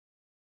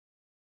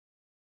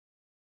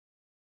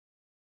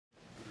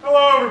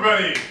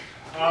everybody.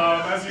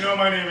 As you know,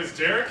 my name is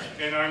Derek,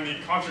 and I'm the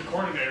concert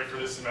coordinator for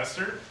this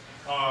semester.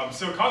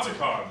 So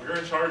ConcertCon, we're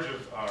in charge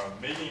of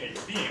making a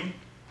theme,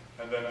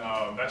 and then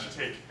that should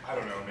take, I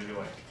don't know, maybe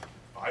like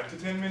 5 to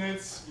 10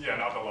 minutes. Yeah,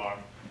 not that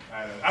long.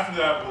 And after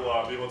that,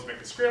 we'll be able to make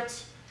the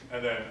script,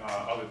 and then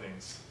other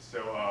things.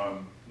 So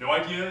no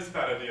idea is a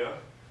bad idea.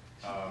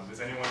 Does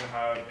anyone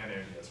have any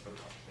ideas for the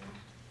concert theme?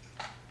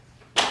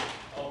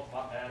 Oh,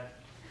 my bad.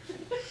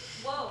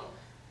 Whoa,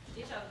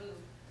 deja vu.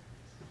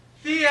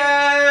 The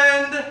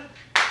end!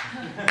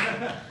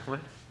 What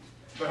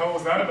the hell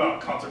was that about,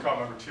 ConcertCon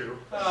number 2?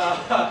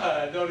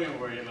 Don't even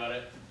worry about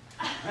it.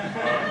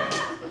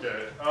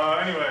 Okay.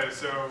 Anyway,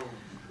 so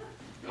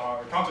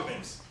concert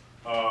themes.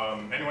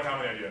 Anyone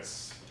have any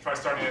ideas? Try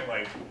starting it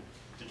like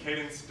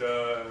DeCadence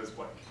does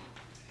blank.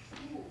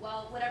 Ooh,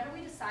 well, whatever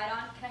we decide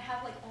on, can I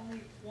have like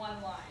only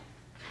one line?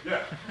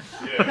 Yeah.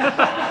 Yeah.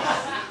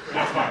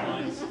 That's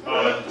fine.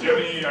 Do you have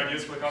any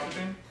ideas for the concert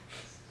theme?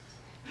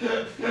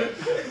 Hello?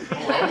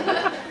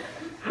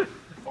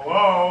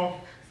 Hello?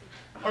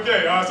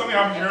 Okay, something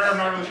happened here. I'm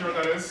not really sure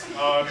what that is.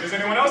 Does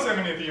anyone else have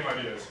any theme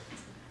ideas?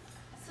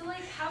 So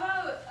like, how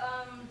about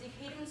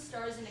DeCadence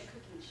stars in a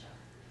cooking show?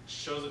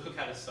 Shows a cook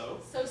how to sew.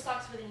 Sew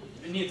socks for the needy.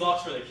 It needs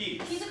locks for the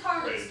keys. He's a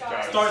carnival Wait, star.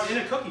 guys. Stars in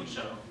a cooking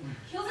show.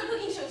 Kill's a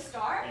cooking show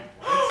star?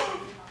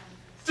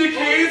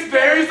 DeCadence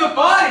buries the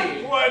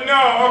body! What?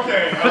 No,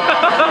 okay.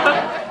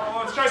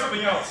 Let's try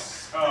something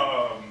else.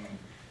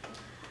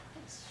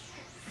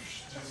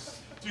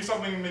 Just do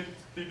something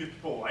maybe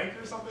people like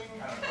or something?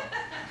 I don't know.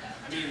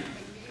 I mean,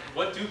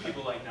 what do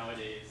people like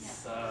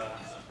nowadays?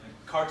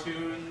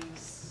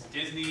 Cartoons,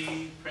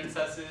 Disney,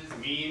 princesses,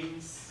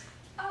 memes.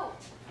 Oh,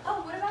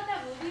 what about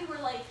that movie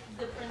where like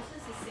the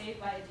princess is saved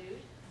by a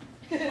dude?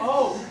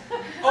 Oh,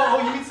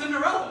 you mean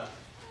Cinderella?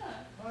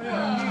 Oh,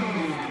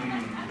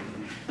 yeah.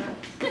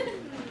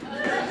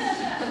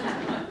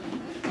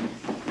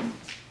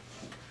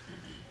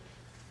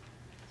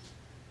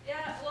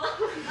 Yeah, well,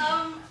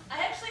 I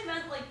actually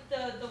meant like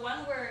the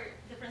one where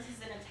the princess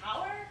is in a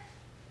tower.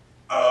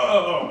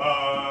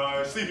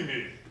 Sleeping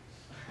Beauty.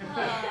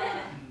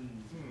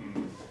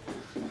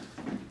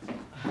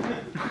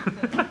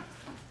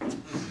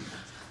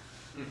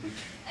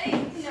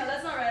 No,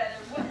 that's not right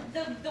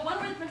either. The one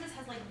where the princess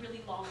has like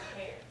really long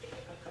hair.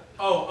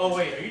 Oh,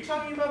 wait, are you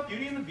talking about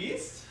Beauty and the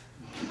Beast?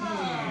 That's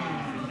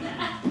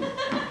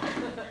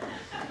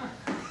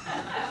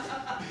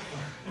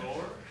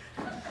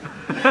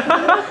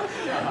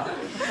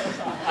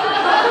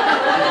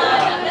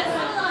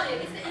not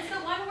it. It's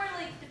the one where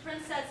like the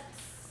prince says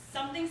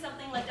something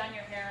like down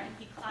your hair and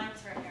he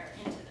climbs her hair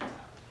into the tower.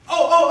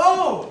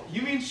 Oh,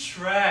 you mean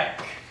Shrek.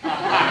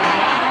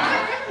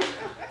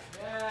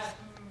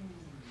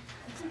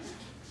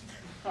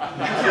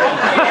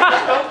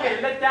 Okay,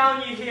 let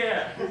down ye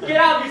here. Get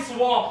out, you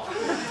swamp.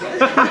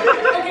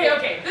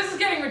 Okay, this is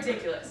getting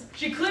ridiculous.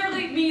 She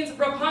clearly means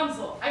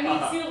Rapunzel. I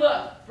mean, see,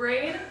 look,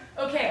 braid.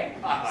 Okay,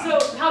 so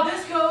how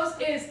this goes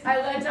is I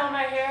let down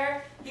my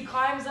hair, he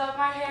climbs up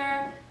my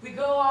hair, we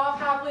go off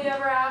happily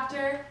ever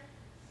after.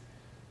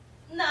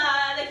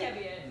 Nah, that can't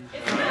be it.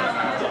 It's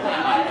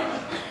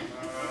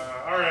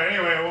Alright,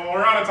 anyway, well,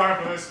 we're out of time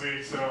for this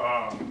week, so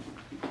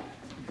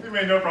we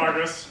made no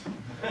progress.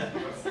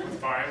 That's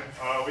fine.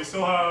 We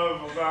still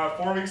have about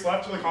 4 weeks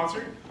left to the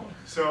concert,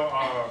 so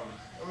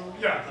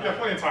yeah,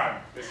 plenty of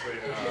time, basically.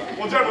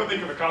 We'll definitely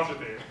think of a concert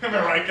theme. Am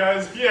I right,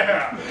 guys?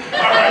 Yeah!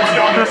 Alright, see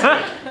y'all next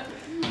week.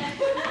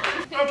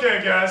 Okay,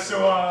 guys, so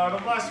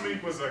the last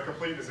week was a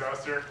complete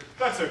disaster.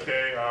 That's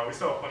okay, we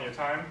still have plenty of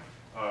time.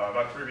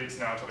 About 3 weeks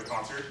now to the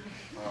concert.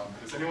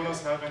 Does anyone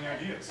else have any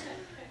ideas?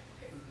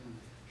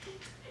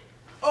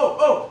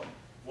 Oh,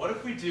 what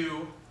if we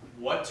do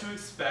what to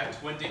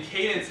expect when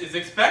DeCadence is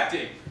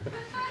expecting?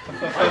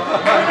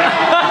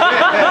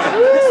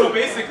 So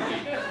basically,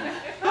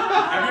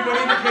 everybody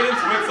in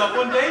DeCadence wakes up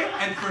one day,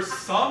 and for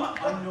some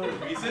unknown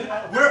reason,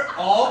 we're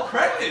all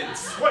pregnant.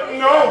 What?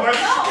 No,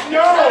 that's...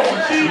 No!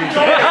 Genius!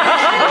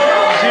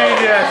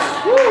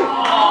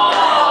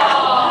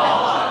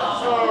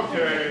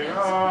 Okay,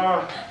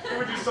 can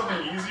we do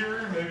something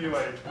easier? Maybe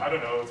like, I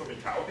don't know,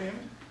 something cow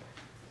themed?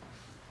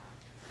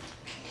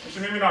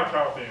 Actually, maybe not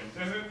cow themed.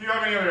 Do you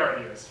have any other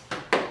ideas?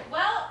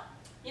 Well,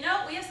 you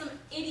know, we have some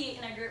idiot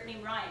in our group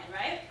named Ryan,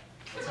 right?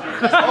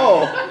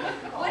 Oh!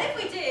 What if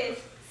we did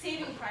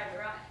Saving Private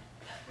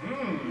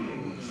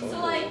Ryan? So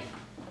like,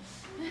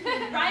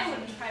 Ryan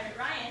would be Private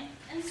Ryan,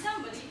 and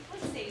somebody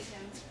would save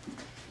him.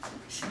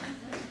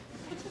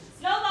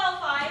 Snowball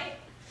fight!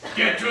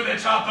 Get to the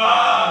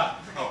chopper!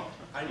 Oh,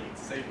 I need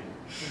saving.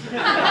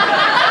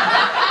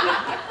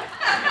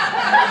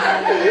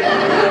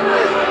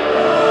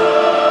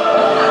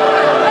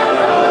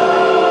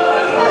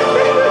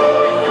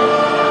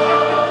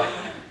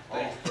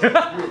 You're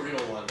a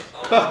real one.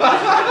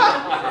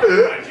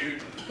 My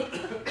dude.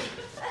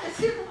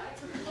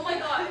 Oh my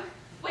god.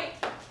 Wait,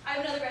 I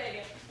have another great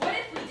idea. What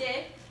if we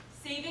did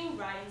Saving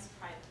Ryan's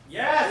Private?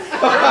 Yes!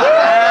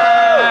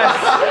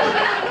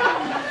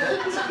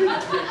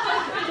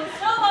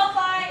 Snowball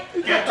fight!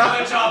 Get to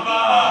the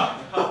chopper!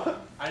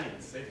 I need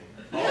saving.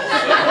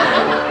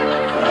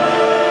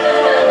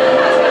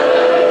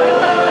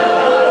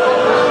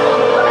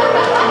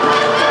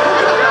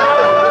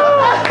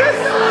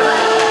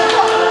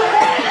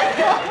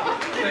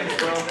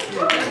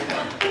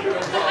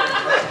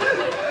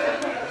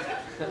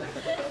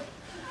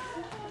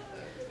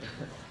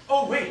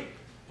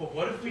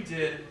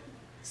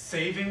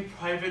 Saving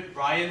Private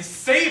Ryan's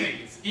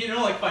savings. You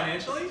know, like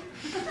financially?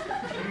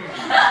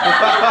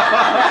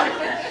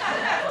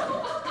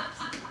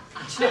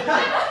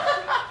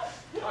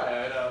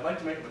 Hi, I'd like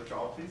to make a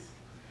withdrawal, please.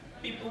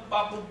 Beep boop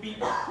bop boop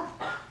beep.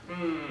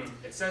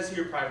 It says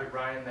here, Private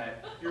Ryan,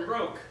 that you're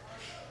broke.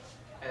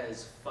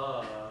 As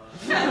fuck.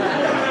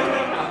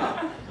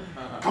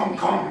 Come,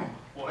 come.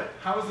 What?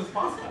 How is this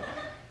possible?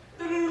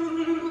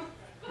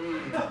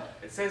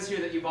 It says here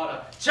that you bought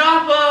a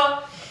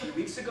chopper a few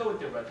weeks ago with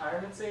your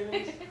retirement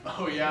savings.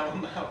 Oh yeah, well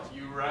now,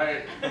 you're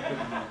right. Oh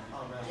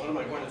man, what am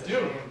I going to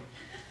do?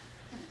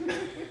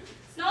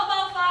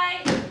 Snowball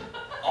fight.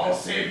 I'll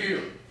save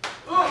you.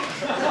 Oh,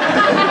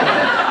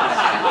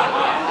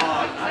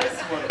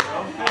 nice one,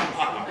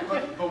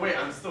 bro. But wait,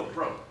 I'm still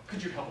broke.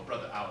 Could you help a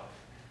brother out?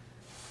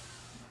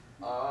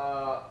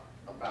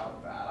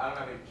 About that. I don't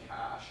have any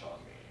cash on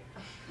me.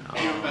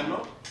 Hey, you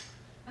Venmo?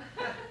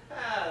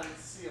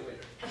 See you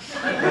later.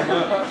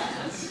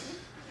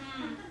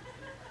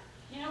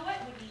 You know what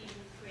would be a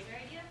greater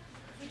idea?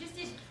 If we just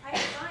did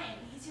Private Ryan.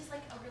 He's just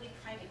like a really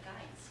private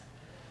guy.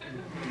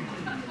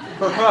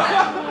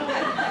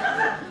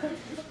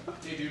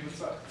 Hey dude,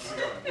 what's up? How's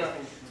it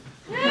going?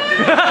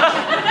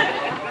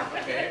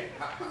 Okay,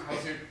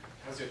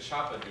 how's your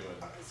chopper doing?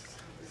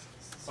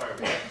 Sorry,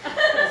 what?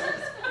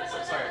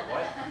 Sorry,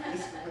 what?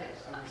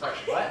 Sorry,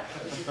 what?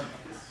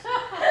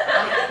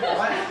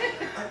 What?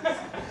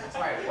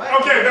 Sorry, what?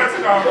 Okay, that's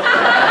enough.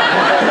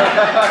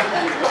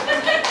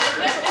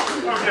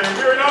 Okay,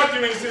 we are not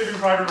doing Saving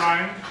Private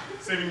Ryan,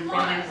 Saving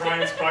Private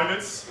Ryan's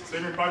privates,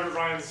 Saving Private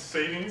Ryan's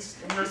savings,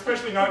 and we're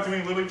especially not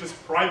doing literally just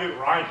Private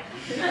Ryan.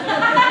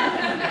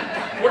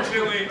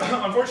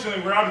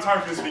 Unfortunately, we're out of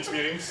time for this week's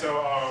meeting,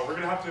 so we're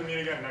gonna have to meet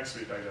again next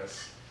week, I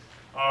guess.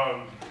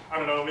 I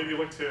don't know, maybe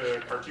look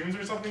to cartoons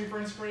or something for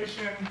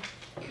inspiration.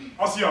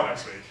 I'll see y'all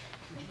next week.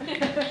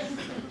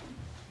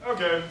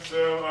 Okay,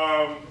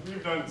 so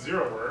we've done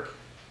zero work.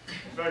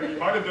 In fact, we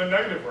might have done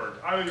negative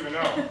work. I don't even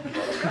know.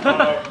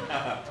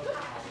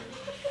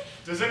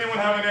 Does anyone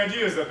have any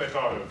ideas that they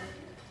thought of?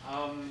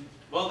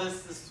 Well,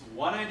 this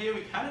one idea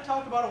we kind of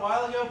talked about a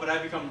while ago, but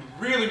I've become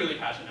really, really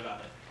passionate about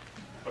it.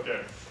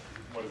 Okay,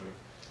 what is it?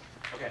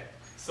 Okay,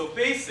 so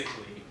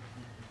basically,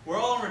 we're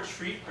all on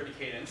retreat for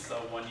DeCadence,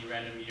 so one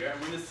random year, and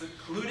we're in this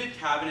secluded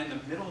cabin in the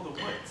middle of the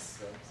woods.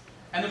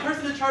 And the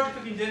person in charge of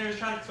cooking dinner is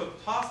trying to cook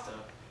pasta,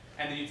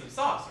 and they need some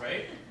sauce,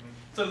 right?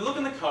 So they look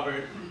in the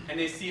cupboard, and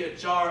they see a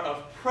jar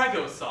of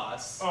Prego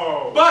sauce.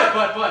 Oh. But,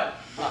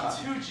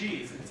 2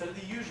 G's instead of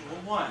the usual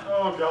 1.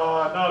 Oh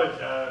God, not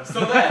again.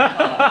 So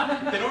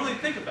then, they don't really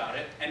think about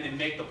it, and they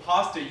make the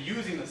pasta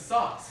using the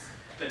sauce.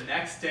 The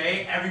next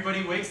day,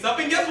 everybody wakes up,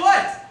 and guess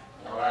what?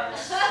 They're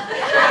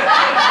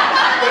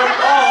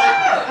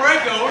all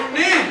Prego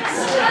nins!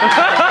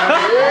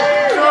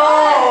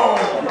 No!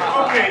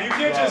 Okay, you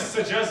can't just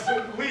suggest,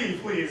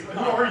 leave, please. Who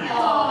are you?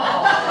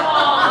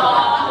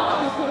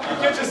 You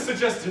can't just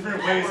suggest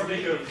different ways to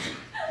think of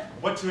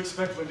what to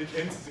expect when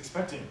DeCadence is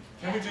expecting.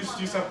 Can't we just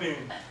do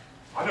something,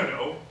 I don't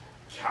know,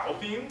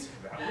 cow-themed?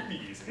 That would be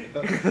easy.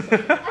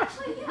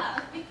 Actually,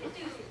 yeah, we could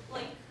do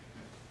like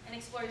an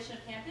exploration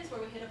of campus where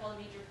we hit up all the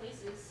major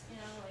places, you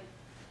know, like.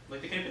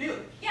 Like the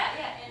Campanile.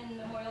 Yeah, in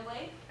Memorial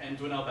Way. And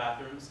Dwinell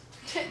bathrooms.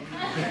 Anyway,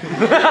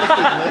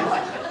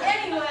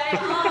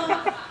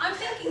 I'm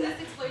thinking this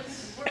exploration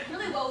could work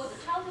really well with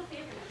a childhood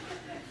favorite,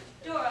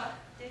 Dora,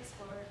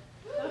 DeExplorer.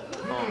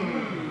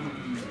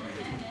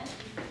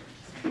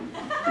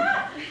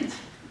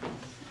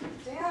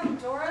 Damn,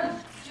 Dora,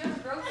 did you have a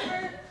growth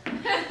spurt?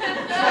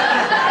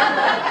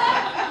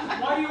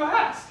 Why do you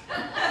ask?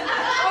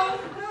 Oh,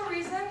 no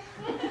reason.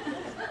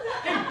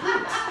 Hey,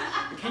 Boots,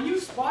 can you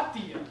spot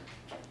the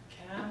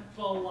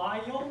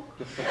Campbellile?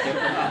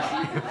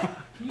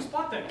 Can you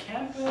spot the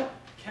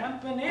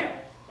Campanile?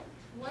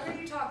 What are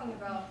you talking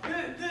about?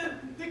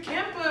 The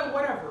Campa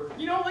whatever.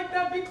 You know, like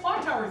that big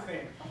clock tower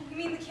thing. Oh, you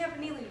mean the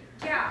Campanile?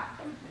 Yeah.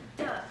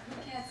 Duh, you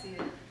can't see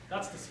it.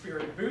 That's the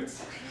spirit,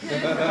 Boots.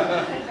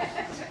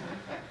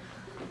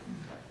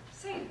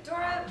 Say,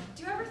 Dora,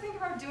 do you ever think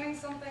about doing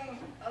something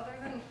other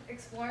than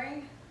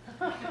exploring?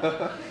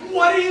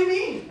 What do you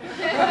mean?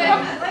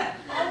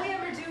 All we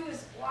ever do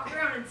is walk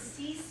around and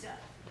see stuff.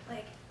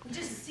 Like, we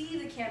just see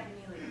the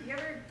Campanile. Have you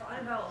ever thought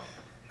about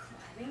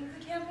climbing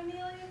the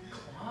Campanile?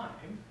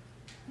 Climb?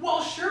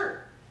 Well,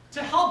 sure.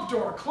 To help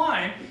Dora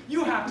climb,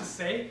 you have to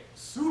say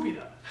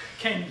subida.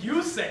 Can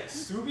you say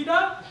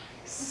subida?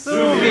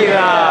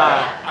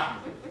 Subida!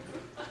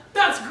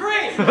 That's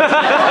great!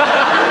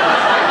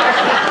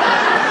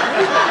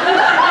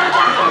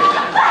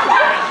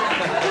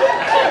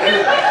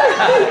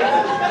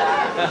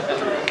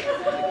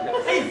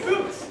 Hey,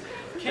 Boots,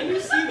 can you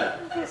see the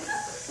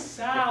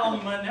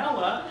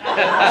salmonella?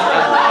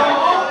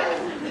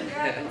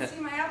 Yeah, I can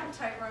see my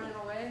appetite running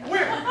away.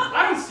 Where?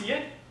 I don't see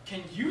it.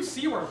 Can you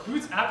see where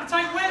Boots'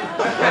 appetite went?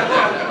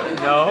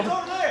 No. It's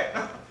over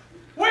there.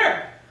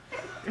 Where?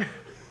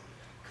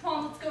 Come on,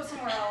 let's go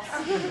somewhere else.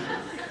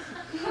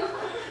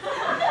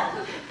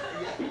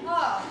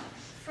 Ah,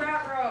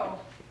 frat row.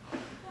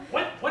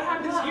 What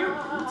happens here,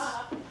 Boots?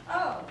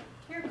 Oh,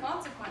 here, come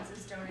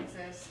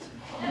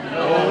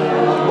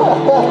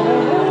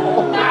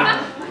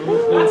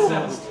That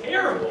sounds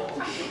terrible.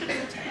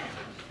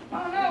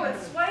 Oh no,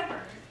 it's Swiper.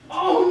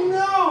 Oh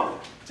no!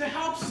 To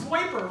help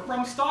Swiper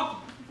from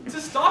stop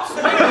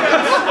swiping,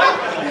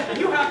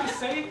 you have to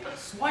say,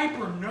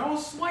 Swiper, no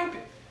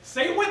swiping.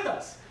 Say it with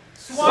us.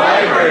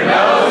 Swiper,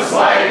 no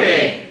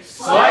swiping!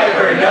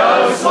 Swiper,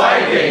 no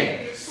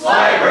swiping!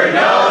 Swiper,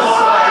 no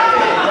swiping!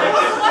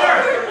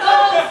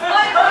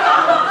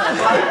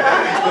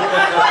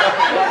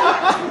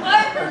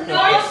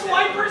 Why is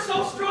Swiper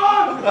so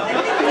strong? I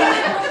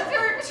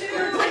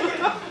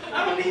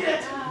don't need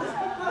it.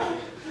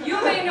 You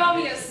may know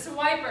me as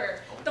Swiper,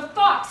 the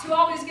fox who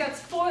always gets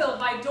foiled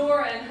by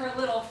Dora and her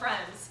little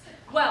friends.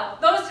 Well,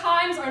 those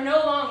times are no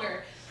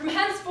longer. From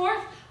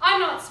henceforth, I'm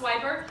not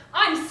Swiper,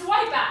 I'm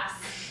Swipe-Ass.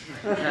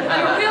 I'm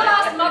a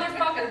real-ass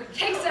motherfucker who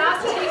kicks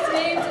ass, takes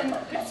names,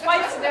 and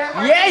swipes their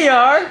hearts. Yeah, you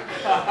are!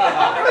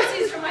 All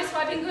proceeds from my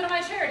swiping go to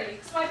my charity,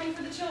 Swiping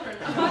for the Children.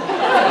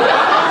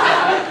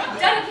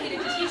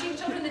 Dedicated to teaching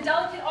children the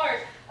delicate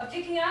art of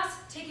kicking ass,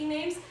 taking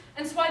names,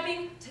 and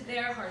swiping to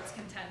their heart's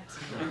content.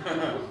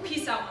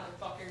 Peace out,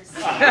 motherfuckers.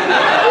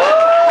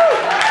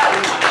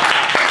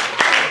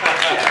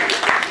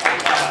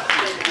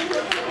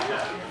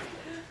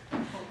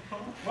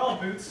 Well,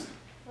 Boots,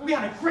 we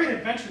had a great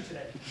adventure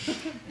today.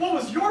 What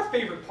was your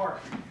favorite part?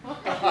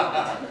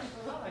 That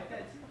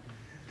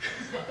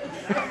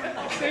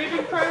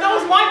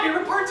was my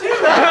favorite part too.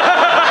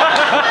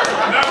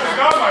 That was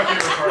not my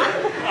favorite part.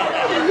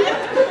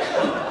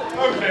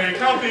 Okay,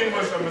 counting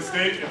was a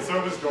mistake, and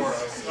so was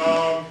Dora's.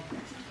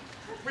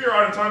 We are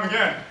out of time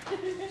again.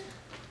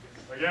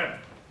 Again.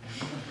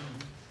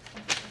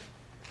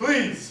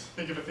 Please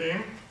think of a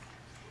theme.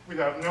 We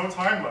have no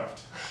time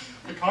left.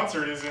 The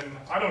concert is in,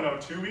 I don't know,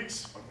 2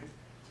 weeks?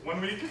 1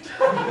 week?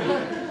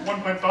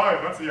 1.5,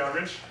 that's the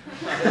average.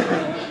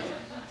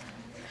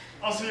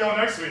 I'll see y'all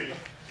next week.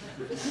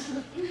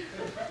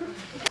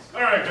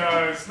 Alright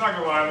guys, not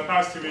gonna lie, the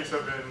past 3 weeks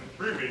have been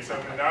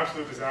an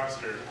absolute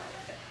disaster.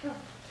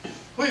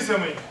 Please tell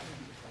me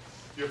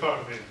your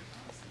thought of it.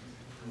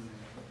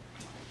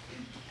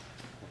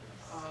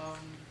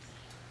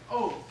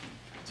 Oh,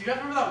 do you guys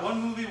remember that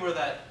one movie where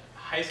that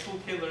high school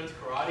kid learns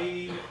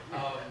karate?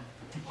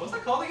 What was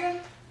that called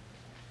again?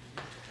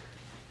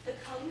 The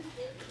Kung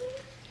Fu Team?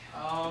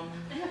 Oh,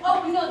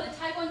 no, the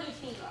Taekwondo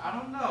team. I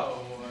don't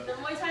know. The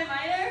Muay Thai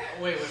Minor?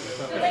 Wait.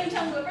 The Wing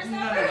Chun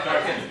Whippersnapper? No,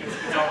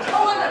 it's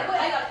all Oh, wait,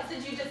 I got it.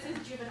 It's the Jujutsu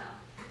Juvenile.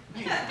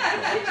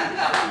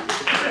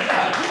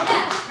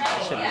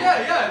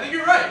 Yeah, I think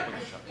you're right.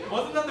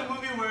 Wasn't that the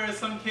movie where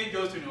some kid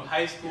goes to a new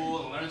high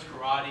school and learns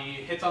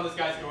karate, hits on this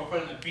guy's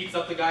girlfriend, and then beats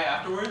up the guy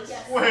afterwards?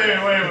 Yes.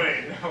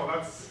 Wait. No,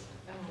 that's...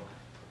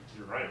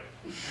 You're right.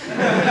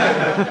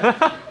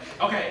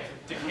 Okay,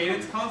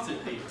 DeCadence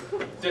concert theme.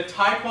 The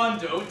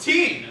Taekwondo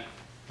teen.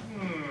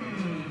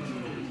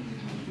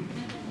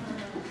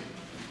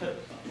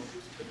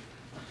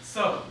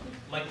 So,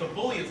 like the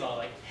bully is all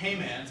like, hey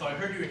man, so I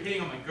heard you were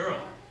hitting on my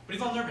girl. But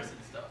he's all nervous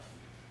and stuff.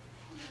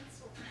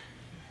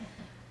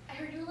 I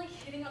heard you were like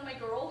hitting on my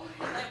girl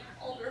and like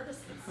all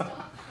nervous and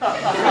stuff.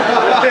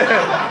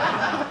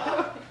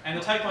 And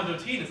the Taekwondo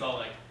teen is all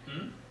like,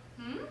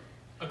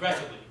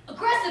 aggressively.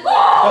 Aggressively!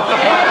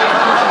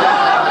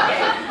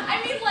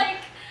 I mean, like,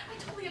 I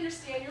totally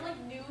understand. You're like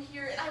new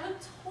here, and I would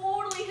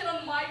totally hit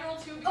on my girl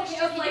too because she's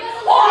like,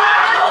 you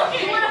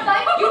wanna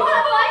fight? You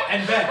wanna fight?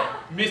 And then,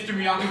 Mr.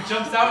 Miyagi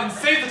jumps out and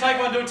saves the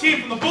Taekwondo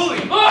team from the bully.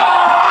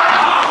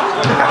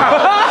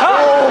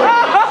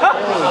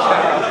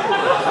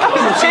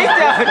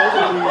 Shakedown!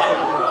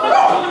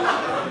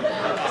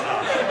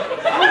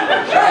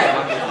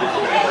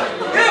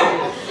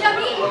 yeah,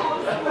 me!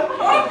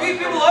 Want to beat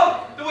people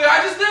up the way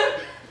I just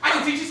did? I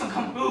can teach you some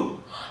kung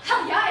fu.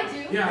 Hell yeah, I do.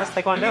 Yeah, That's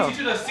Taekwondo. I can teach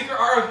you the secret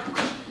art of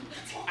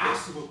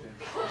ass whooping.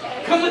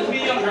 Okay. Come with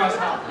me, young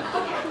grasshopper.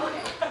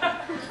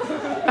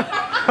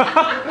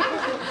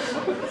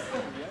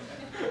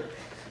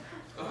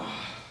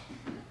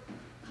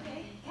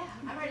 Okay,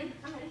 yeah, I'm ready.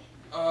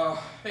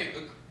 Hey,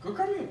 go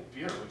grab me a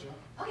beer, would you?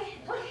 Okay.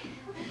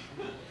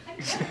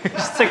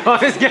 Just take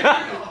off his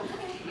gown.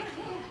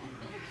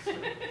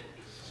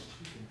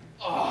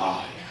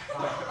 Oh,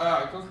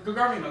 yeah. Go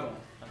grab me another one.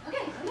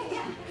 Okay,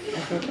 yeah.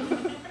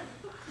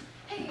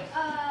 Hey,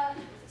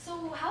 so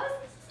how is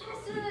this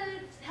supposed to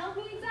help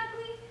me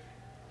exactly?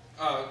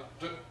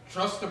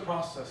 Trust the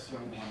process,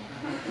 young man.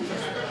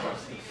 Trust the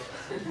process.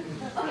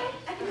 Okay,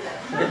 I can do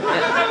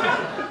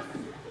that.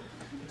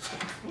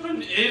 What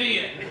an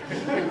idiot.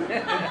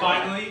 And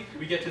finally,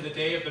 we get to the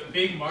day of the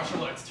big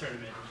martial arts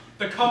tournament.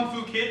 The Kung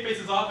Fu Kid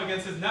faces off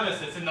against his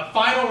nemesis in the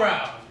final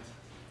round.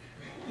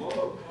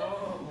 Hold up,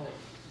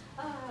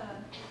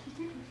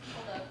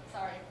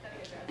 sorry, gotta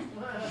get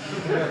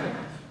dressed. Yeah.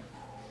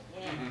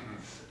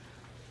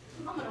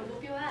 I'm gonna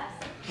whoop your ass.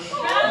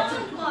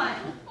 Round one.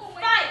 Oh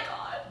my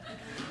god.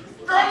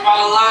 Grab my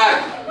leg!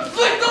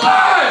 Flick the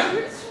leg!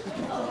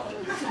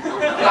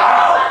 No!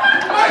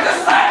 My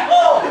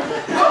disciple!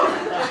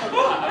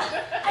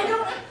 I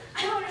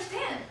don't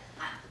understand.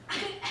 I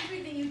did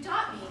everything you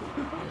taught me.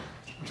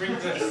 Drink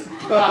this.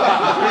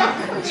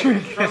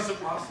 Trust the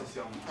process,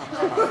 young man.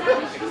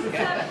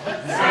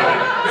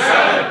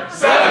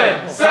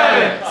 7.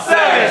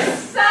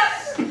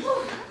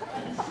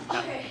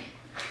 Okay.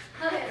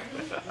 Okay.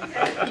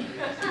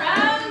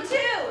 Round 2.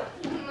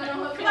 I'm gonna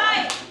whoop your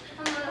Fight. ass.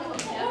 I'm gonna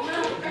whoop you. I'm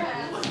gonna whoop your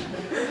ass.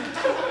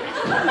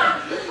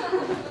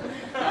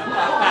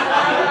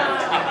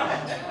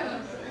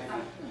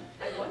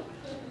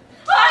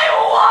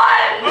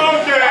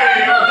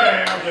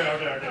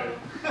 Okay.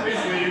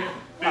 Please leave.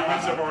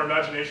 Figments of our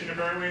imagination,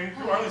 apparently.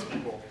 Who are these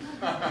people?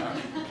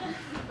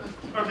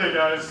 Okay,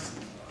 guys.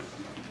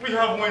 We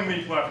have 1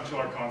 week left until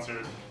our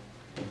concert.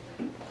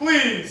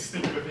 Please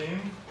think of a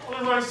theme.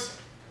 Otherwise,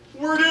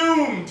 we're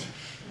doomed.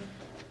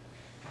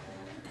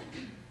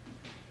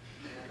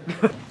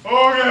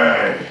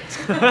 Okay.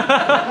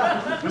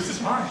 This is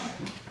fine.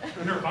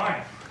 You're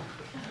fine.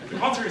 The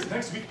concert is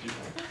next week,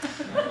 people.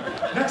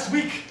 Next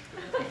week.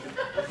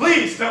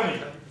 Please tell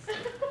me.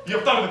 You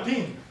have thought of a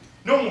theme.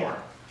 No more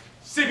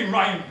Saving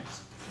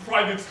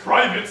Ryan's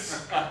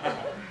privates.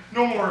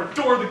 No more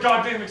Dora the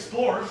goddamn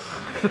Explorer.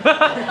 For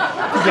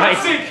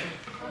God's sake.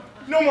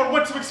 No more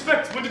what to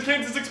expect when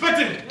DeCadence is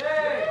expected.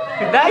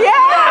 Yeah!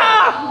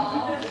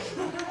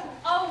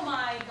 Oh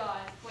my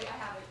god. Wait, I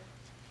have it.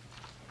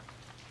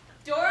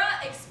 Dora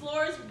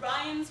explores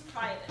Ryan's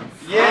privates.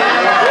 Yeah!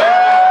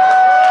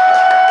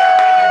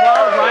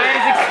 Well,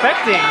 Ryan's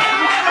expecting.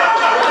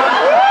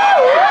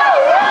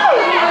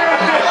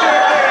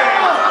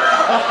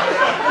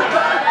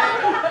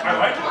 I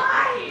like it.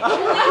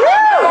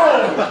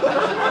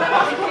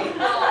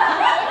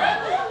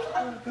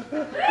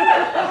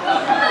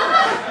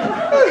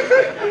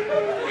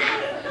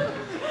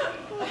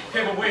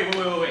 Okay, but wait.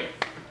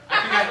 I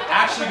think I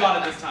actually got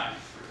it this time.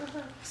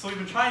 So we've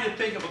been trying to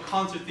think of a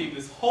concert theme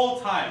this whole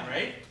time,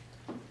 right?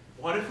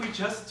 What if we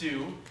just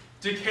do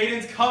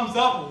DeCadence comes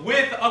up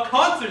with a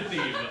concert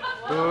theme?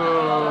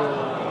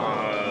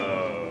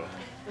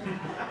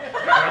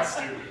 That's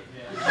stupid.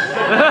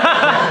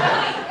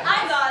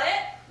 I got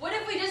it. What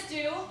if we just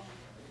do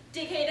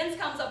DeCadence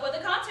comes up with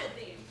a concert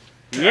theme?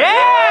 Yeah!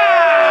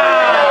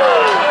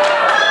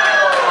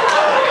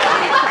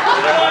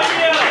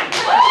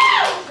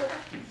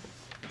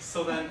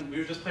 So then we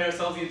would just play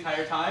ourselves the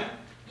entire time?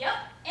 Yep,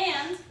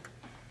 and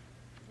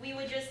we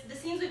would just, the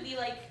scenes would be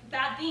like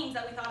bad themes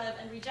that we thought of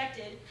and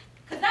rejected,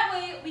 because that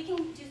way we can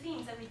do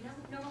themes that we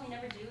normally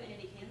never do in a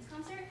DeCadence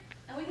concert,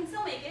 and we can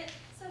still make it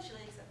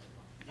socially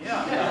acceptable.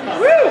 Yeah.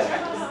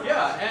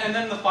 Yeah, and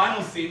then the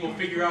final scene we'll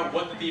figure out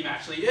what the theme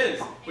actually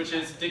is, which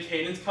is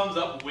DeCadence comes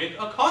up with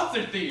a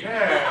concert theme. Yeah.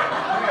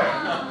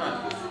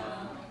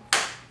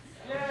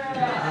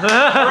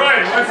 All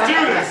right, let's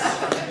do this.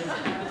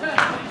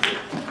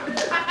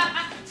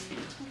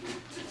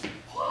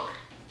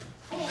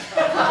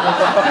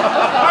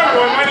 Hi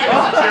everyone, my name is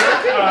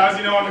Jared. As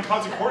you know, I'm the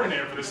concert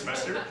coordinator for this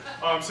semester.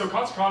 So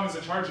ConcertCon is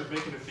in charge of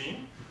making the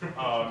theme,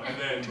 and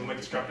then we'll make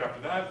a script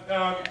after that.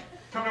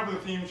 Coming up with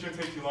a theme shouldn't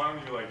take too long,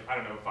 maybe like, I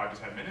don't know, 5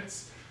 to 10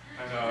 minutes.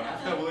 And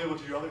after that, we'll be able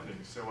to do other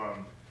things. So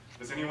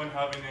does anyone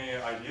have any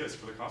ideas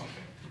for the concert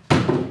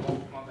theme?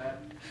 Oh, my bad.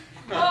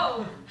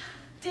 Oh,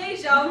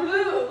 deja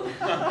vu.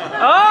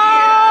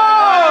 Oh!